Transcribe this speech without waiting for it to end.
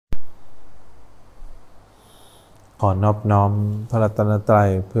ขอนอบน้อมพระรัตนตรัย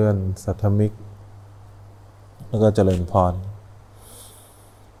เพื่อนสัทธมิกแล้วก็เจริญพร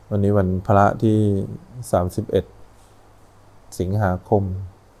วันนี้วันพระที่31สิงหาคม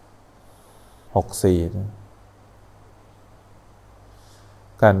64นะ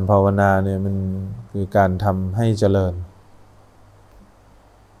การภาวนาเนี่ยมันคือการทำให้เจริญ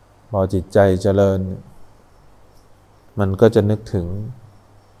พอจิตใจเจริญมันก็จะนึกถึง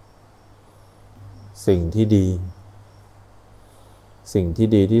สิ่งที่ดีสิ่งที่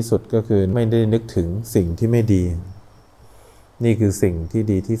ดีที่สุดก็คือไม่ได้นึกถึงสิ่งที่ไม่ดีนี่คือสิ่งที่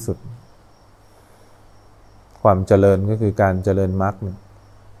ดีที่สุดความเจริญก็คือการเจริญมรรค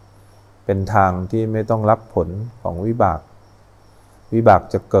เป็นทางที่ไม่ต้องรับผลของวิบาก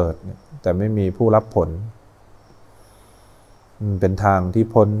จะเกิดแต่ไม่มีผู้รับผลเป็นทางที่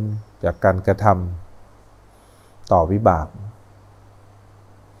พ้นจากการกระทำต่อวิบาก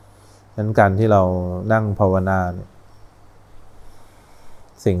นั้นการที่เรานั่งภาวนาเนี่ย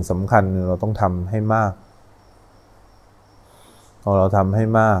สิ่งสำคัญเราต้องทำให้มากพอเราทำให้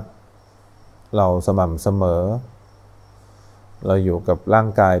มากเราสม่ำเสมอเราอยู่กับร่าง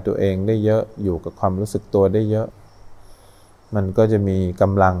กายตัวเองได้เยอะอยู่กับความรู้สึกตัวได้เยอะมันก็จะมีก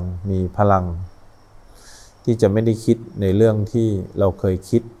ำลังมีพลังที่จะไม่ได้คิดในเรื่องที่เราเคย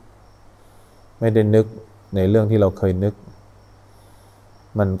คิดไม่ได้นึกในเรื่องที่เราเคยนึก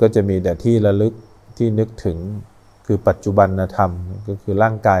มันก็จะมีแต่ที่ระลึกที่นึกถึงคือปัจจุบันธรรมก็คือร่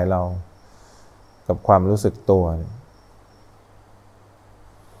างกายเรากับความรู้สึกตัว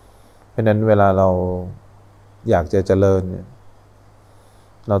เพราะนั้นเวลาเราอยากจะเจริญเนี่ย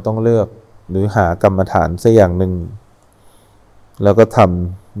เราต้องเลือกหรือหากรรมฐานสักอย่างหนึ่งแล้วก็ท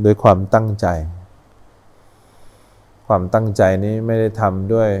ำด้วยความตั้งใจความตั้งใจนี้ไม่ได้ท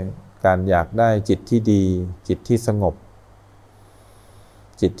ำด้วยการอยากได้จิตที่ดีจิตที่สงบ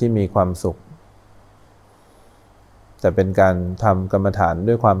จิตที่มีความสุขแต่เป็นการทำกรรมฐาน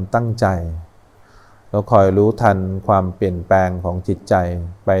ด้วยความตั้งใจแล้วคอยรู้ทันความเปลี่ยนแปลงของจิตใจ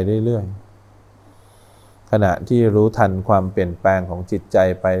ไปเรื่อยๆขณะที่รู้ทันความเปลี่ยนแปลงของจิตใจ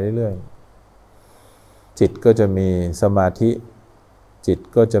ไปเรื่อยๆจิตก็จะมีสมาธิจิต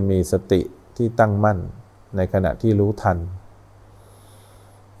ก็จะมีสติที่ตั้งมั่นในขณะที่รู้ทัน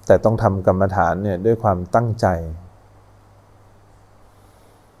แต่ต้องทำกรรมฐานเนี่ยด้วยความตั้งใจ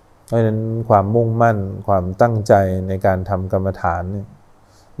เพราะฉะนั้นความมุ่งมั่นความตั้งใจในการทำกรรมฐานเนี่ย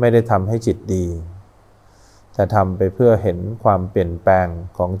ไม่ได้ทำให้จิตดีแต่ทำไปเพื่อเห็นความเปลี่ยนแปลง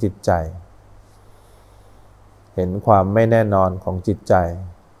ของจิตใจเห็นความไม่แน่นอนของจิตใจ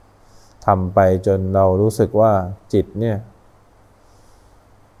ทำไปจนเรารู้สึกว่าจิตเนี่ย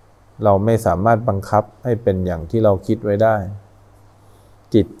เราไม่สามารถบังคับให้เป็นอย่างที่เราคิดไว้ได้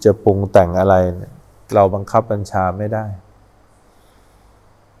จิตจะปรุงแต่งอะไรเราบังคับบัญชาไม่ได้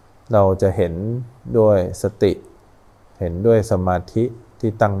เราจะเห็นด้วยสติเห็นด้วยสมาธิ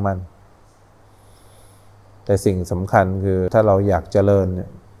ที่ตั้งมั่นแต่สิ่งสำคัญคือถ้าเราอยากเจริญเนี่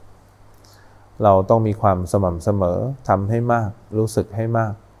ยเราต้องมีความสม่ำเสมอทำให้มากรู้สึกให้มา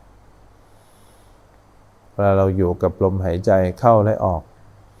กเวลาเราอยู่กับลมหายใจเข้าและออก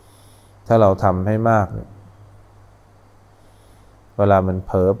ถ้าเราทำให้มากเนี่ยเวลามันเ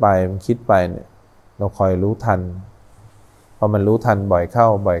ผลอไปมันคิดไปเนี่ยเราคอยรู้ทันพอมันรู้ทันบ่อยเข้า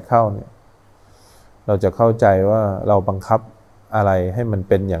เนี่ยเราจะเข้าใจว่าเราบังคับอะไรให้มัน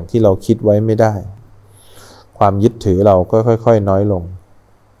เป็นอย่างที่เราคิดไว้ไม่ได้ความยึดถือเราก็ค่อยๆน้อยลง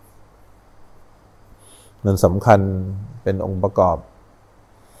มันสำคัญเป็นองค์ประกอบ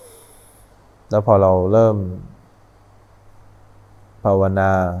แล้วพอเราเริ่มภาวน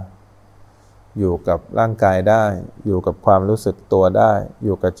าอยู่กับร่างกายได้อยู่กับความรู้สึกตัวได้อ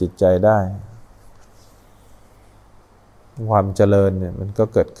ยู่กับจิตใจได้ความเจริญเนี่ยมันก็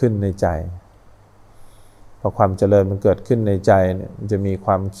เกิดขึ้นในใจพอความเจริญมันเกิดขึ้นในใจเนี่ยมันจะมีค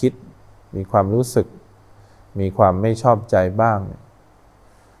วามคิดมีความรู้สึกมีความไม่ชอบใจบ้าง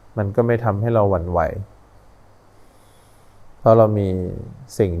มันก็ไม่ทำให้เราหวั่นไหวเพราะเรามี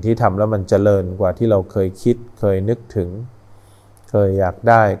สิ่งที่ทำแล้วมันเจริญกว่าที่เราเคยคิดเคยนึกถึงเคยอยาก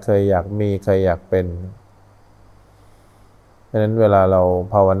ได้เคยอยากมีเคยอยากเป็นเพราะฉะนั้นเวลาเรา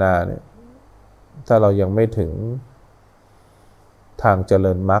ภาวนาเนี่ยถ้าเรายังไม่ถึงทางเจ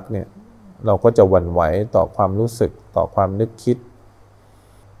ริญมรรคเนี่ยเราก็จะหวั่นไหวต่อความรู้สึกต่อความนึกคิด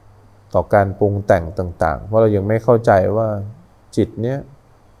ต่อการปรุงแต่งต่างๆเพราะเรายังไม่เข้าใจว่าจิตเนี่ย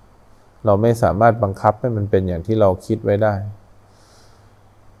เราไม่สามารถบังคับให้มันเป็นอย่างที่เราคิดไว้ได้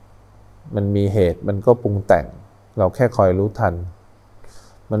มันมีเหตุมันก็ปรุงแต่งเราแค่คอยรู้ทัน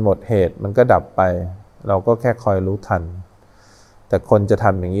มันหมดเหตุมันก็ดับไปเราก็แค่คอยรู้ทันแต่คนจะท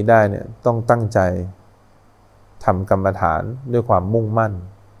ำอย่างนี้ได้เนี่ยต้องตั้งใจทำกรรมฐานด้วยความมุ่งมั่น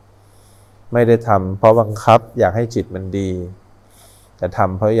ไม่ได้ทำเพราะบังคับอยากให้จิตมันดีแต่ท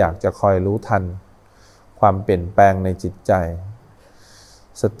ำเพราะอยากจะคอยรู้ทันความเปลี่ยนแปลงในจิตใจ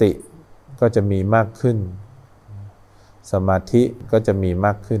สติก็จะมีมากขึ้นสมาธิก็จะมีม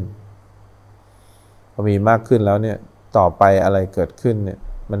ากขึ้นพอมีมากขึ้นแล้วเนี่ยต่อไปอะไรเกิดขึ้นเนี่ย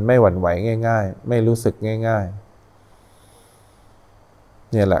มันไม่หวั่นไหวง่ายๆไม่รู้สึกง่ายๆ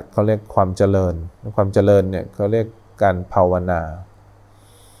เนี่ยแหละเขาเรียกความเจริญความเจริญเนี่ยเขาเรียกการภาวนา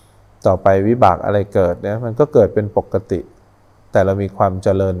ต่อไปวิบากอะไรเกิดเนี่ยมันก็เกิดเป็นปกติแต่เรามีความเจ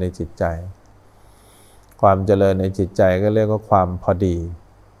ริญในจิตใจความเจริญในจิตใจก็เรียกว่าความพอดี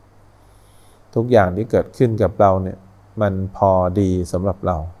ทุกอย่างที่เกิดขึ้นกับเราเนี่ยมันพอดีสำหรับ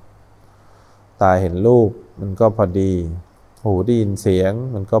เราตาเห็นรูปมันก็พอดีหูได้ยินเสียง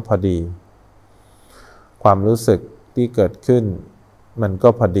มันก็พอดีความรู้สึกที่เกิดขึ้นมันก็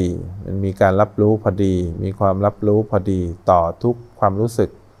พอดีมันมีการรับรู้พอดีมีความรับรู้พอดีต่อทุกความรู้สึก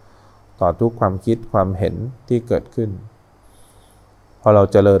ต่อทุกความคิดความเห็นที่เกิดขึ้นพอเรา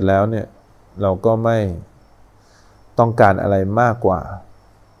เจริญแล้วเนี่ยเราก็ไม่ต้องการอะไรมากกว่า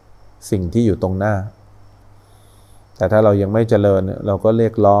สิ่งที่อยู่ตรงหน้าแต่ถ้าเรายังไม่เจริญเราก็เรี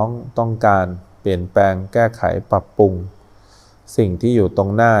ยกร้องต้องการเปลี่ยนแปลงแก้ไขปรับปรุงสิ่งที่อยู่ตรง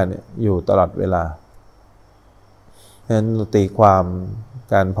หน้าเนี่ยอยู่ตลอดเวลาเพราะฉะนั้นตีความ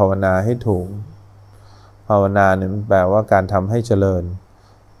การภาวนาให้ถูกภาวนาเนี่ยมันแปลว่าการทำให้เจริญ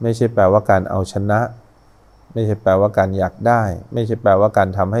ไม่ใช่แปลว่าการเอาชนะไม่ใช่แปลว่าการอยากได้ไม่ใช่แปลว่าการ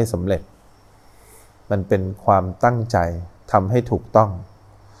ทำให้สำเร็จมันเป็นความตั้งใจทำให้ถูกต้อง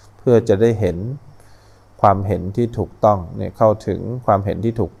เพื่อจะได้เห็นความเห็นที่ถูกต้องเนี่ยเข้าถึงความเห็น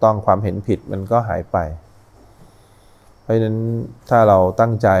ที่ถูกต้องความเห็นผิดมันก็หายไปเพราะฉะนั้นถ้าเราตั้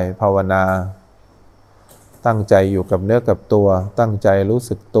งใจภาวนาตั้งใจอยู่กับเนื้อกับตัวตั้งใจรู้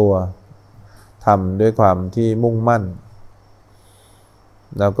สึกตัวทำด้วยความที่มุ่งมั่น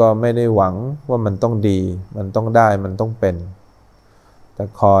แล้วก็ไม่ได้หวังว่ามันต้องดีมันต้องได้มันต้องเป็นแต่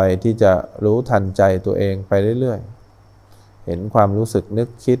คอยที่จะรู้ทันใจตัวเองไปเรื่อยๆเห็นความรู้สึกนึก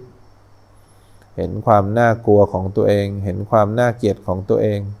คิดเห็นความน่ากลัวของตัวเองเห็นความน่าเกลียดของตัวเอ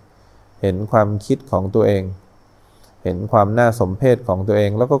งเห็นความคิดของตัวเองเห็นความน่าสมเพชของตัวเอง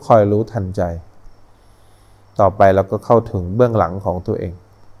แล้วก็คอยรู้ทันใจต่อไปเราก็เข้าถึงเบื้องหลังของตัวเอง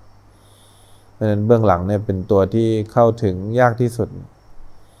เพราะฉะนั้นเบื้องหลังเนี่ยเป็นตัวที่เข้าถึงยากที่สุด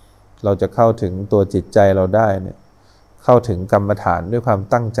เราจะเข้าถึงตัวจิตใจเราได้เนี่ยเข้าถึงกรรมฐานด้วยความ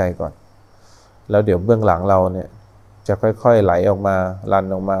ตั้งใจก่อนแล้วเดี๋ยวเบื้องหลังเราเนี่ยจะค่อยๆไหลออกมารัน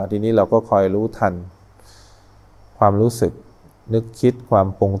ออกมาทีนี้เราก็คอยรู้ทันความรู้สึกนึกคิดความ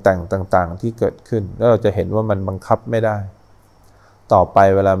ปรุงแต่งต่างๆที่เกิดขึ้นแล้วเราจะเห็นว่ามันบังคับไม่ได้ต่อไป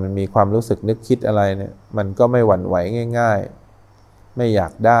เวลามันมีความรู้สึกนึกคิดอะไรเนี่ยมันก็ไม่หวั่นไหวง่ายๆไม่อยา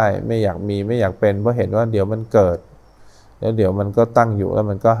กได้ไม่อยากมีไม่อยากเป็นเพราะเห็นว่าเดี๋ยวมันเกิดแล้วเดี๋ยวมันก็ตั้งอยู่แล้ว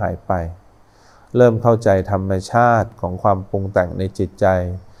มันก็หายไปเริ่มเข้าใจธรรมชาติของความปรุงแต่งในจิตใจ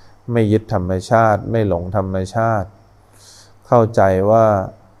ไม่ยึดธรรมชาติไม่หลงธรรมชาติเข้าใจว่า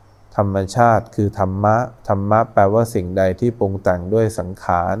ธรรมชาติคือธรรมะธรรมะแปลว่าสิ่งใดที่ปรุงแต่งด้วยสังข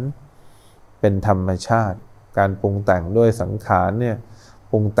ารเป็นธรรมชาติการปรุงแต่งด้วยสังขารเนี่ย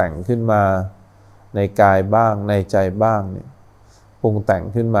ปรุงแต่งขึ้นมาในกายบ้างในใจบ้างเนี่ยปรุงแต่ง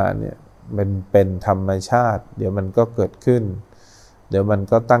ขึ้นมาเนี่ยเป็นธรรมชาติเดี๋ยวมันก็เกิดขึ้นเดี๋ยวมัน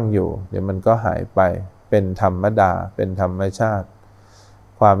ก็ตั้งอยู่เดี๋ยวมันก็หายไปเป็นธรรมดาเป็นธรรมชาติ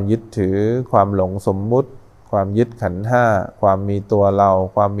ความยึดถือความหลงสมมุติความยึดขันธ์ห้าความมีตัวเรา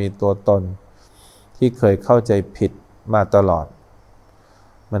ความมีตัวตนที่เคยเข้าใจผิดมาตลอด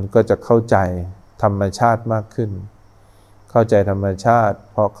มันก็จะเข้าใจธรรมชาติมากขึ้นเข้าใจธรรมชาติ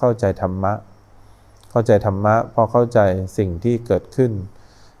เพราะเข้าใจธรรมะเข้าใจธรรมะเพราะเข้าใจสิ่งที่เกิดขึ้น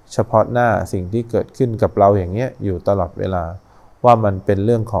เฉพาะหน้าสิ่งที่เกิดขึ้นกับเราอย่างเงี้ยอยู่ตลอดเวลาว่ามันเป็นเ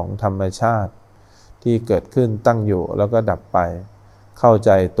รื่องของธรรมชาติที่เกิดขึ้นตั้งอยู่แล้วก็ดับไปเข้าใ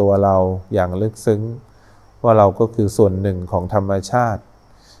จตัวเราอย่างลึกซึ้งว่าเราก็คือส่วนหนึ่งของธรรมชาติ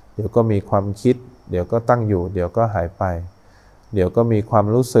เดี๋ยวก็มีความคิดเดี๋ยวก็ตั้งอยู่เดี๋ยวก็หายไปเดี๋ยวก็มีความ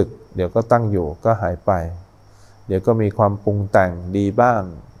รู้สึกเดี๋ยวก็ตั้งอยู่ก็หายไปเดี๋ยวก็มีความปรุงแต่งดีบ้าง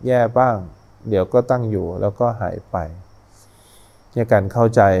แย่บ้างเดี๋ยวก็ตั้งอยู่แล้วก็หายไปเนี่ยการเข้า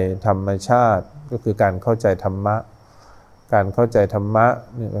ใจธรรมชาติก็คือการเข้าใจธรรมะการเข้าใจธรรมะ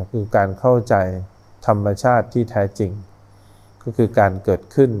นี่ก็คือการเข้าใจธรรมชาติที่แท้จริงก็คือการเกิด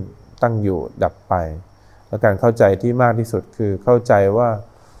ขึ้นตั้งอยู่ดับไปและการเข้าใจที่มากที่สุดคือเข้าใจว่า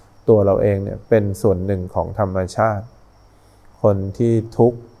ตัวเราเองเนี่ยเป็นส่วนหนึ่งของธรรมชาติคนที่ทุ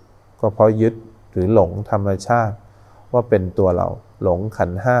กข์ก็เพราะยึดหรือหลงธรรมชาติว่าเป็นตัวเราหลงขั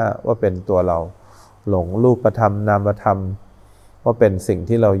นธ์ห้าว่าเป็นตัวเราหลงรูปธรรมนามธรรมว่าเป็นสิ่ง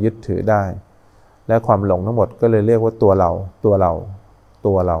ที่เรายึดถือได้และความหลงทั้งหมดก็เลยเรียกว่าตัวเราตัวเรา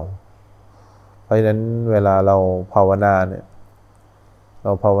ตัวเรา ราะฉะนั้นเวลาเราภาวนาเนี่ยเร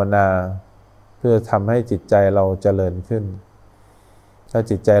าภาวนาเพื่อทำให้จิตใจเราเจริญขึ้นถ้า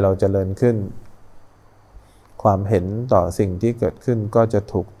จิตใจเราเจริญขึ้นความเห็นต่อสิ่งที่เกิดขึ้นก็จะ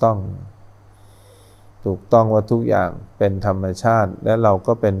ถูกต้องว่าทุกอย่างเป็นธรรมชาติและเรา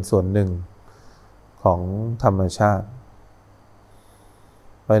ก็เป็นส่วนหนึ่งของธรรมชาติ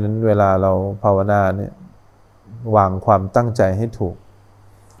เพราะฉะนั้นเวลาเราภาวนาเนี่ยวางความตั้งใจให้ถูก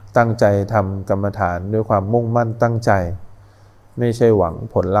ตั้งใจทำกรรมฐานด้วยความมุ่งมั่นตั้งใจไม่ใช่หวัง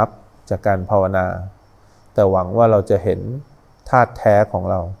ผลลัพธ์จากการภาวนาแต่หวังว่าเราจะเห็นธาตุแท้ของ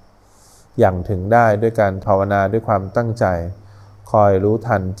เราอย่างถึงได้ด้วยการภาวนาด้วยความตั้งใจคอยรู้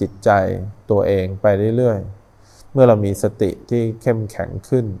ทันจิตใจตัวเองไปเรื่อยๆเมื่อเรามีสติที่เข้มแข็ง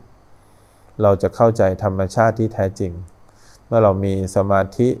ขึ้นเราจะเข้าใจธรรมชาติที่แท้จริงเมื่อเรามีสมา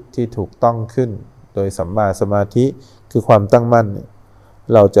ธิที่ถูกต้องขึ้นโดยสัมมาสมาธิคือความตั้งมั่น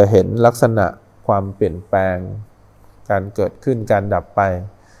เราจะเห็นลักษณะความเปลี่ยนแปลงการเกิดขึ้นการดับไป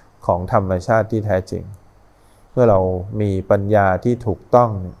ของธรรมชาติที่แท้จริงเมื่อเรามีปัญญาที่ถูกต้อ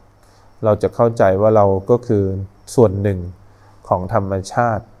งเราจะเข้าใจว่าเราก็คือส่วนหนึ่งของธรรมชา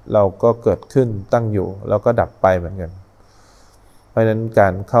ติเราก็เกิดขึ้นตั้งอยู่แล้วก็ดับไปเหมือนกันเพราะฉะนั้นกา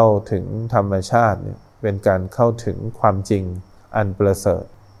รเข้าถึงธรรมชาติเป็นการเข้าถึงความจริงอันประเสริฐ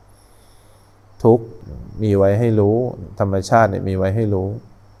ทุกข์มีไว้ให้รู้ธรรมชาติมีไว้ให้รู้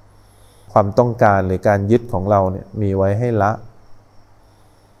ความต้องการหรือการยึดของเรามีไว้ให้ละ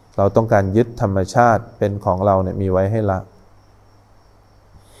เราต้องการยึดธรรมชาติเป็นของเรามีไว้ให้ละ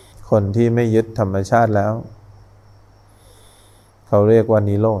คนที่ไม่ยึดธรรมชาติแล้วเขาเรียกว่า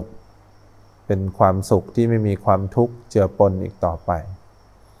นิโรธเป็นความสุขที่ไม่มีความทุกข์เจือปนอีกต่อไป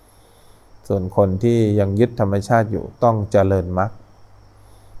ส่วนคนที่ยังยึดธรรมชาติอยู่ต้องเจริญมรรค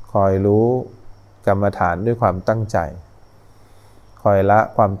คอยรู้กรรมฐานด้วยความตั้งใจคอยละ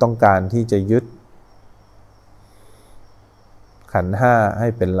ความต้องการที่จะยึดขันธ์ห้าให้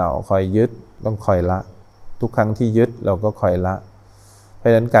เป็นเราคอยยึดต้องคอยละทุกครั้งที่ยึดเราก็คอยละเพราะ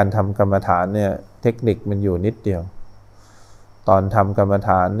ฉะนั้นการทำกรรมฐานเทคนิคมันอยู่นิดเดียวตอนทำกรรมฐ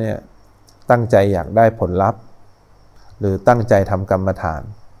านตั้งใจอยากได้ผลลัพธ์หรือตั้งใจทำกรรมฐาน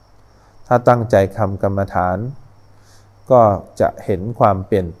ถ้าตั้งใจทำกรรมฐานก็จะเห็นความเ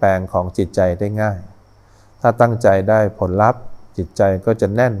ปลี่ยนแปลงของจิตใจได้ง่ายถ้าตั้งใจได้ผลลัพธ์จิตใจก็จะ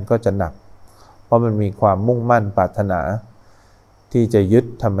แน่นก็จะหนักเพราะมันมีความมุ่งมั่นปรารถนาที่จะยึด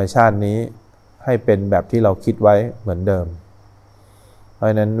ธรรมชาตินี้ให้เป็นแบบที่เราคิดไว้เหมือนเดิมเพราะ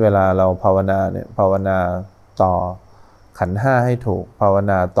ฉะนั้นเวลาเราภาวนาภาวนาต่อขันธ์ห้าให้ถูกภาว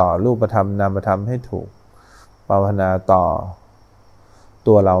นาต่อรูปธรรมนามธรรมให้ถูกภาวนาต่อ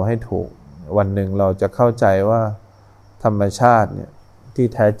ตัวเราให้ถูกวันหนึ่งเราจะเข้าใจว่าธรรมชาติที่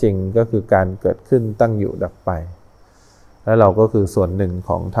แท้จริงก็คือการเกิดขึ้นตั้งอยู่ดับไปและเราก็คือส่วนหนึ่งข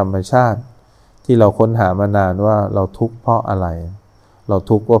องธรรมชาติที่เราค้นหามานานว่าเราทุกข์เพราะอะไรเรา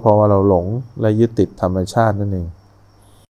ทุกข์ก็เพราะว่าเราหลงและยึดติดธรรมชาตินั่นเอง